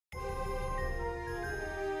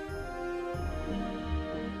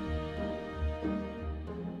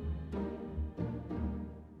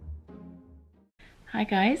Hi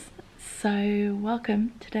guys, so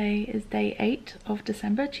welcome. Today is day 8 of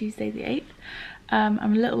December, Tuesday the 8th.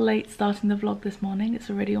 I'm a little late starting the vlog this morning. It's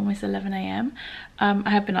already almost 11 AM. I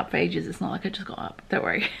have been up for ages. It's not like I just got up, don't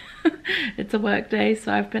worry. It's a work day,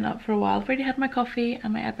 so I've been up for a while. I've already had my coffee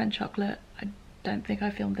and my advent chocolate. I don't think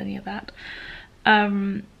I filmed any of that.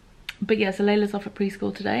 But yeah, so Layla's off at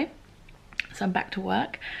preschool today, so I'm back to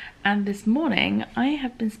work. And this morning I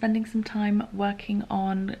have been spending some time working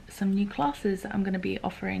on some new classes that I'm going to be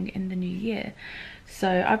offering in the new year.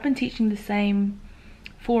 So I've been teaching the same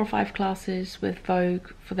 4 or 5 classes with Vogue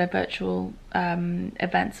for their virtual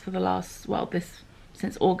events for the last,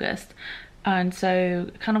 since August. And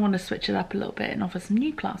so I kind of want to switch it up a little bit and offer some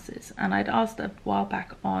new classes. And I'd asked a while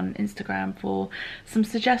back on Instagram for some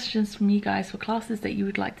suggestions from you guys for classes that you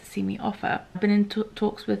would like to see me offer. I've been in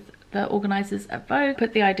talks with the organisers at Vogue,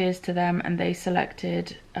 put the ideas to them, and they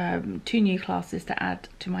selected 2 new classes to add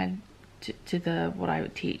to my what I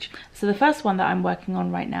would teach. So the first one that I'm working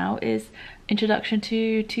on right now is Introduction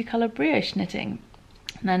to 2-Colour Brioche Knitting.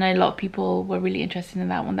 And I know a lot of people were really interested in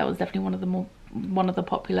that one. That was definitely one of the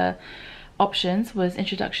popular options, was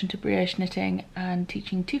Introduction to Brioche Knitting and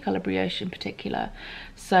teaching 2-Colour brioche in particular.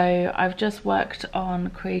 So I've just worked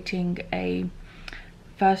on creating a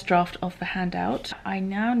first draft of the handout. I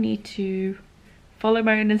now need to follow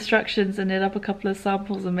my own instructions and knit up a couple of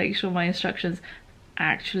samples and make sure my instructions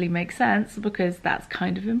actually make sense, because that's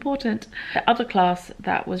kind of important. The other class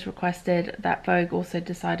that was requested that Vogue also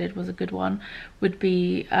decided was a good one would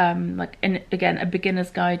be again a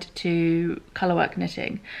beginner's guide to colourwork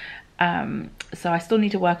knitting. So I still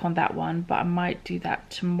need to work on that one, but I might do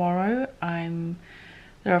that tomorrow.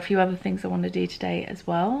 There are a few other things I want to do today as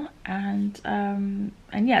well, and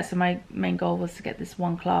yeah, so my main goal was to get this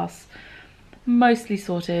one class mostly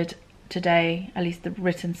sorted today, at least the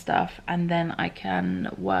written stuff, and then I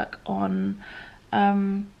can work on,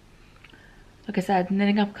 like I said,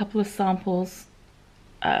 knitting up a couple of samples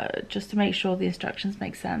just to make sure the instructions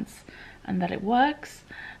make sense and that it works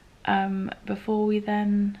before I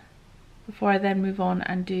then move on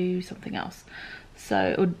and do something else.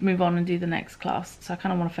 So, or move on and do the next class. So I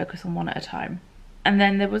kind of want to focus on one at a time. And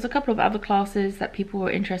then there was a couple of other classes that people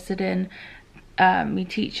were interested in me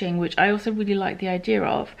teaching, which I also really like the idea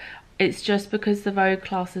of. It's just because the Vogue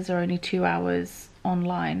classes are only 2 hours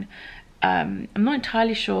online. I'm not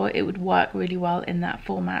entirely sure it would work really well in that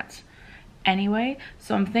format anyway.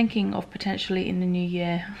 So I'm thinking of potentially in the new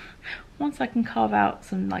year, once I can carve out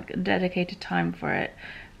some dedicated time for it,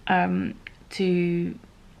 to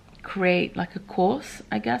create like a course,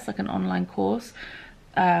 I guess, like an online course,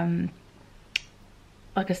 like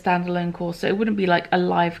a standalone course. So it wouldn't be like a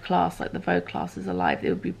live class like the Vogue classes are live. It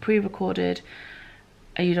would be pre-recorded.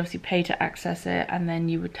 You'd obviously pay to access it, and then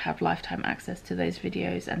you would have lifetime access to those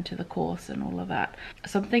videos and to the course and all of that.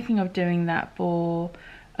 So I'm thinking of doing that for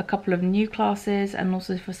a couple of new classes, and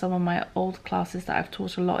also for some of my old classes that I've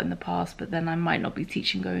taught a lot in the past, but then I might not be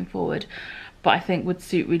teaching going forward, but I think would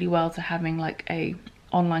suit really well to having like a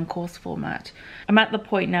online course format. I'm at the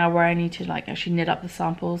point now where I need to actually knit up the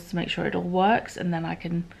samples to make sure it all works, and then I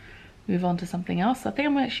can move on to something else. So I think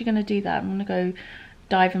I'm actually going to do that. I'm going to go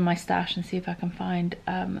dive in my stash and see if I can find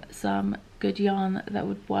some good yarn that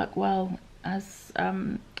would work well as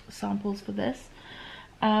samples for this.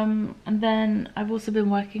 And then I've also been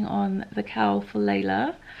working on the cowl for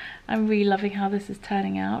Layla. I'm really loving how this is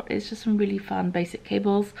turning out. It's just some really fun basic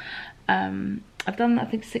cables. I've done I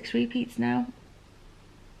think 6 repeats now.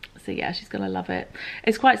 So yeah, she's gonna love it.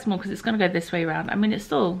 It's quite small because it's gonna go this way around. I mean, it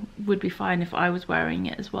still would be fine if I was wearing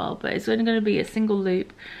it as well, but it's only gonna be a single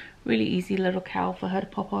loop, really easy little cowl for her to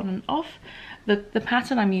pop on and off. The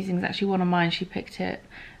pattern I'm using is actually one of mine. She picked it.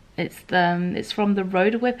 It's from the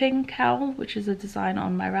road whipping cowl, which is a design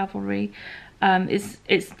on my Ravelry. It's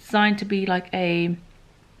designed to be like a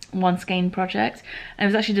one skein project, and it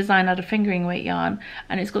was actually designed out of fingering weight yarn,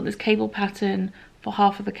 and it's got this cable pattern for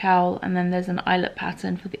half of the cowl, and then there's an eyelet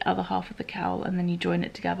pattern for the other half of the cowl, and then you join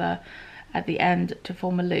it together at the end to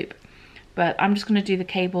form a loop. But I'm just going to do the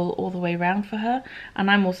cable all the way around for her,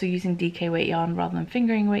 and I'm also using DK weight yarn rather than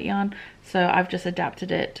fingering weight yarn, so I've just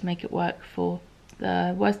adapted it to make it work for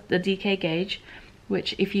the DK gauge,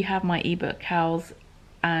 which if you have my ebook Cowls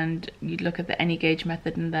and you look at the any gauge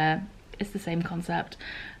method in there, it's the same concept.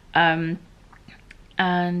 And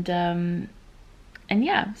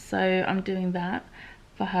yeah, so I'm doing that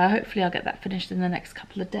for her. Hopefully I'll get that finished in the next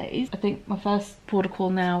couple of days. I think my first protocol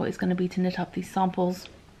now is going to be to knit up these samples,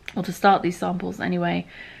 or to start these samples anyway,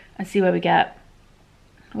 and see where we get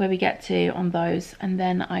to on those, and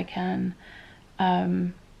then I can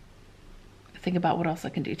think about what else I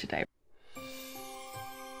can do today.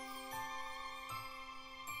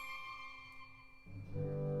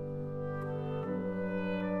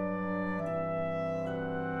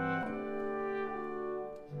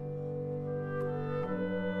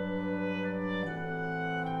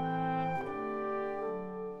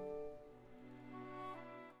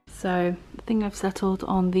 So I think I've settled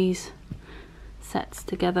on these sets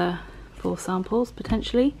together for samples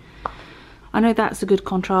potentially. I know that's a good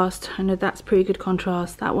contrast. I know that's pretty good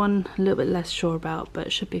contrast. That one a little bit less sure about, but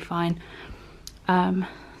it should be fine. So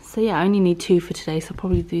yeah, I only need 2 for today, so I'll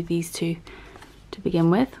probably do these 2 to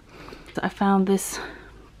begin with. So I found this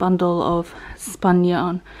bundle of spun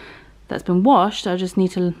yarn that's been washed. I just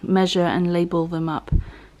need to measure and label them up,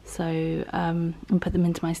 so and put them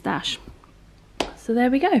into my stash. So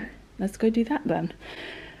there we go. Let's go do that then.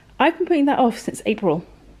 I've been putting that off since April.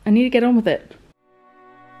 I need to get on with it.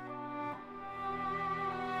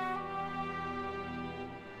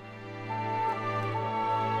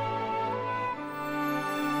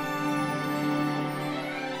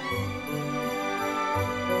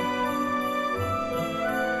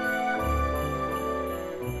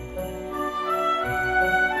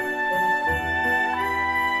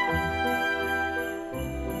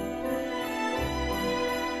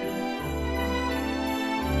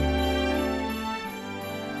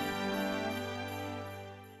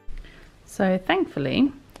 So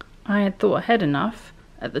thankfully, I had thought ahead enough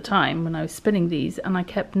at the time when I was spinning these, and I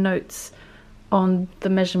kept notes on the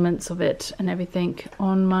measurements of it and everything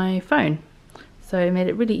on my phone. So it made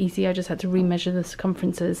it really easy. I just had to remeasure the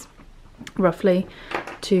circumferences roughly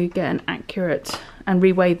to get an accurate, and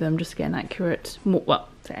reweigh them just to get an accurate,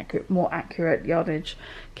 more accurate yardage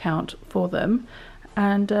count for them.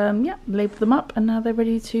 And yeah, labeled them up, and now they're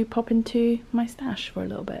ready to pop into my stash for a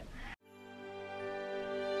little bit.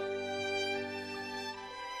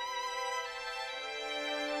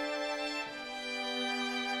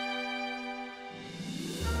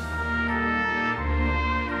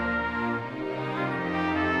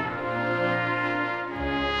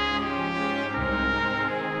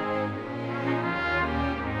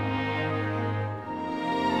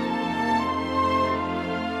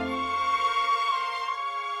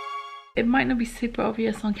 It might not be super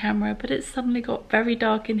obvious on camera, but it suddenly got very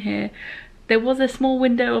dark in here. There was a small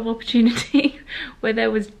window of opportunity where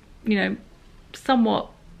there was, you know,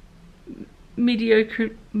 somewhat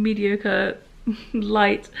mediocre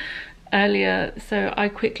light earlier, so I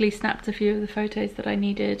quickly snapped a few of the photos that I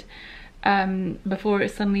needed before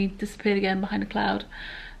it suddenly disappeared again behind a cloud.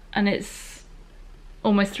 And it's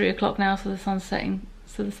almost 3 o'clock now, so the sun's setting,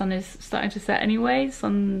 so the sun is starting to set anyway.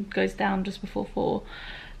 Sun goes down just before 4.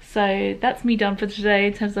 So that's me done for today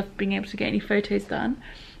in terms of being able to get any photos done.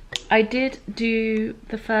 I did do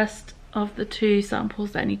the first of the 2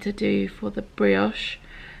 samples that I need to do for the brioche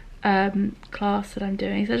class that I'm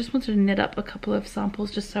doing. So I just wanted to knit up a couple of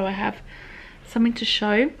samples just so I have something to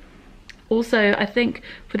show. Also, I think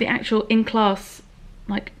for the actual in-class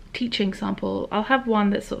like teaching sample, I'll have one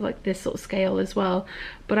that's sort of like this sort of scale as well,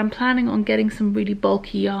 but I'm planning on getting some really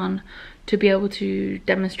bulky yarn to be able to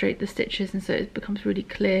demonstrate the stitches, and so it becomes really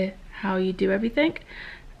clear how you do everything.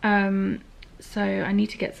 So I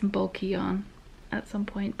need to get some bulky yarn at some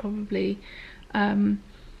point, probably. I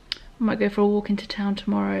might go for a walk into town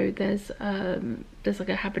tomorrow. There's like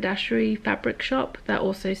a haberdashery fabric shop that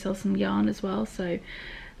also sells some yarn as well, so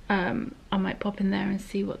I might pop in there and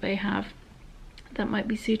see what they have that might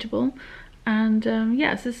be suitable. And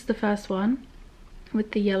yeah, so this is the first one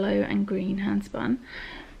with the yellow and green hand spun.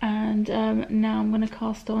 And now I'm going to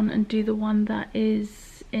cast on and do the one that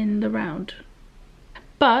is in the round.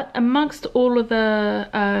 But amongst all of the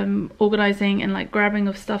organising and like grabbing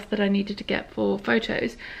of stuff that I needed to get for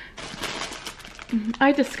photos,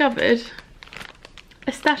 I discovered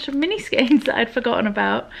a stash of mini skeins that I'd forgotten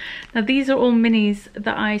about. Now these are all minis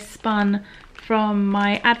that I spun from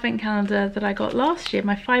my advent calendar that I got last year.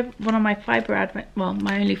 My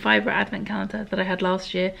only fibre advent calendar that I had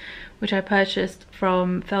last year, which I purchased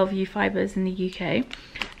from Fellview Fibres in the UK.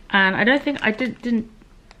 And I don't think I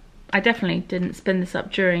definitely didn't spin this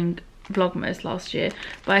up during Vlogmas last year,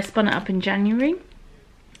 but I spun it up in January,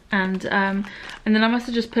 and then I must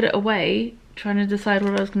have just put it away trying to decide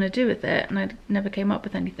what I was going to do with it, and I never came up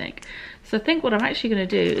with anything. So I think what I'm actually going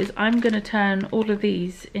to do is I'm going to turn all of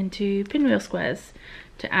these into pinwheel squares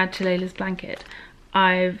to add to Layla's blanket.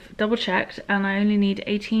 I've double checked and I only need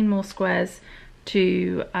 18 more squares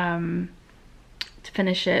to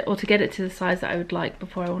finish it, or to get it to the size that I would like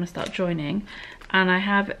before I want to start joining. And I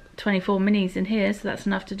have 24 minis in here, so that's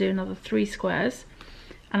enough to do another 3 squares.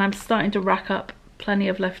 And I'm starting to rack up plenty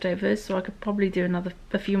of leftovers, so I could probably do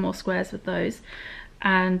a few more squares with those.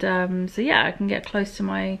 And so yeah, I can get close to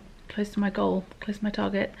my goal, close to my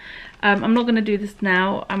target. I'm not going to do this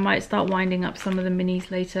now. I might start winding up some of the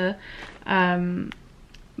minis later,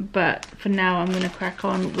 but for now I'm going to crack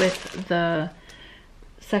on with the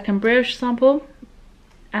second brioche sample.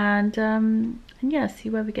 And and yeah, see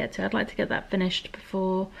where we get to. I'd like to get that finished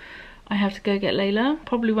before I have to go get Layla.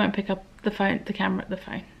 Probably won't pick up the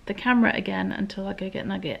camera again until I go get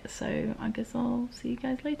Nugget, so I guess I'll see you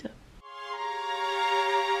guys later.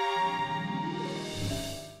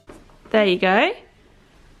 There you go.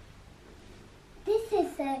 This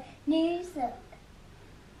is a new sock.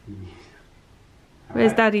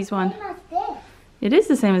 Where's Daddy's one? Same as this. It is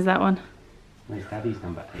the same as that one. Where's Daddy's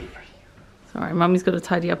number 8? Sorry, Mummy's got to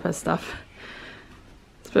tidy up her stuff.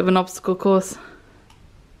 It's a bit of an obstacle course.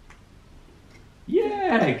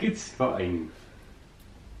 Yeah, good spotting.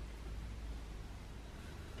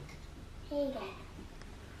 Here you go.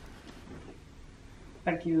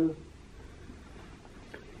 Thank you.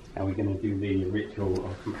 Now we're going to do the ritual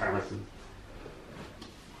of comparison.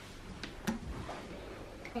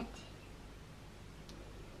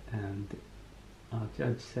 And our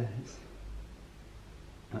judge says,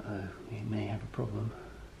 uh-oh, we may have a problem.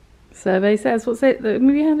 Survey says, what's it?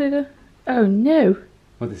 Move your hand over. Oh no.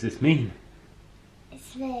 What does this mean?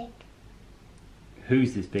 It's big.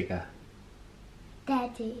 Whose is bigger?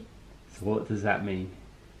 Daddy. So what does that mean?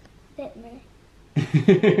 Bit me.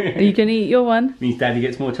 Are you going to eat your one? Means Daddy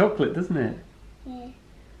gets more chocolate, doesn't it? Yeah. Do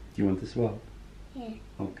you want to swap? Yeah.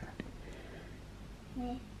 Okay.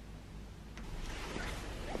 Yeah.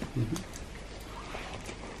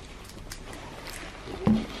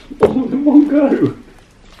 All in one go!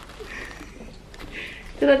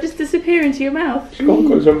 Did that just disappear into your mouth? She can't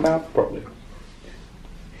close her mouth properly.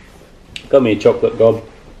 Got me a chocolate gob.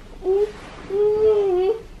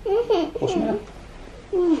 What's the matter?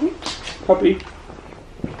 Puppy.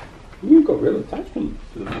 You've got real attachment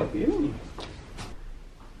to the puppy, haven't you?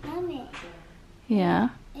 Mummy, Yeah.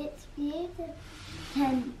 it's beautiful.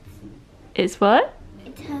 Turns. It's what?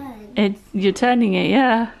 It turns. You're turning it,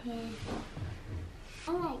 yeah. Yeah.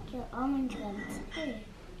 I like your orange ones too.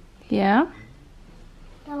 Yeah?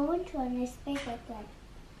 The orange one is bigger than.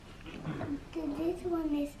 The little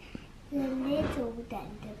one is the little than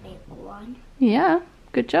the big one. Yeah,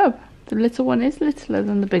 good job. The little one is littler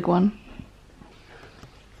than the big one.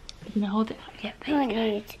 You gonna hold it? Yeah, there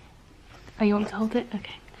you go. Oh, you want to hold it?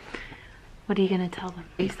 Okay. What are you gonna tell them?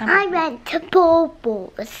 I went to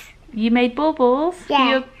baubles. You made baubles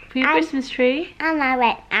Yeah. for your Christmas tree? And I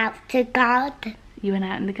went out to garden. You went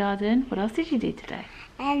out in the garden. What else did you do today?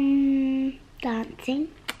 Dancing.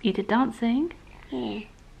 You did dancing. Yeah.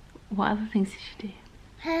 What other things did you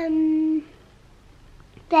do?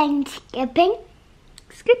 Then skipping.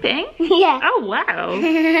 Skipping? Yeah. Oh, wow.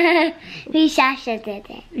 We Sasha did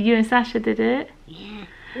it. You and Sasha did it? Yeah.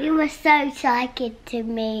 We were so excited to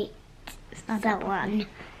meet Stand up. someone.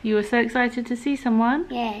 You were so excited to see someone?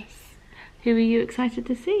 Yes. Who were you excited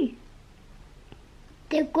to see?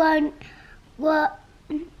 The one was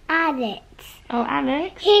Alex. Oh,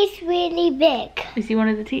 Alex. He's really big. Is he one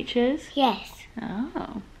of the teachers? Yes.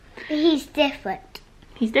 Oh. He's different.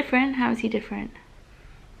 He's different? How is he different?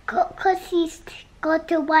 Because he's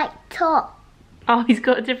got a white top. Oh, he's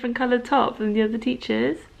got a different coloured top than the other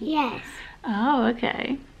teachers? Yes. Oh,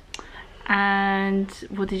 okay. And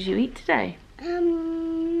what did you eat today? I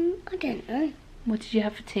don't know. What did you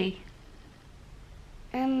have for tea?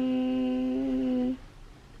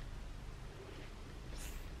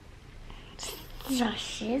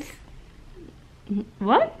 Sausages.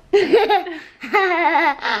 What?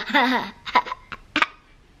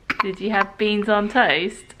 Did you have beans on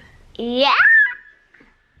toast? Yeah.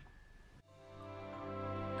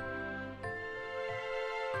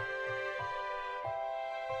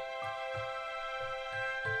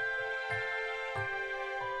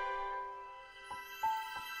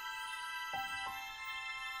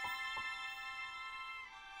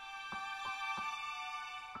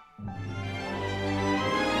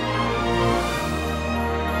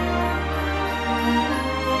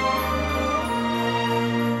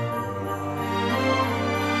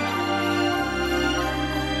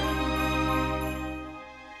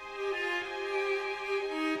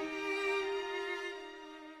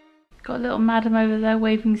 Got a little madam over there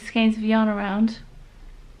waving skeins of yarn around.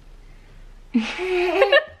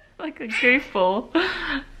 Like a goofball.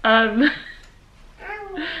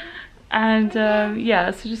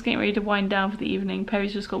 Yeah, so just getting ready to wind down for the evening.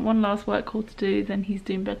 Perry's just got one last work call to do, then he's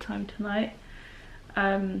doing bedtime tonight.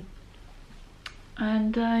 Yeah,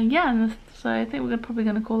 so I think we're probably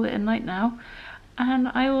going to call it a night now. And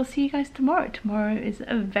I will see you guys tomorrow. Tomorrow is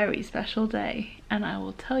a very special day, and I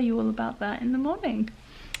will tell you all about that in the morning.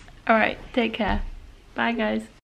 Alright, take care. Bye guys.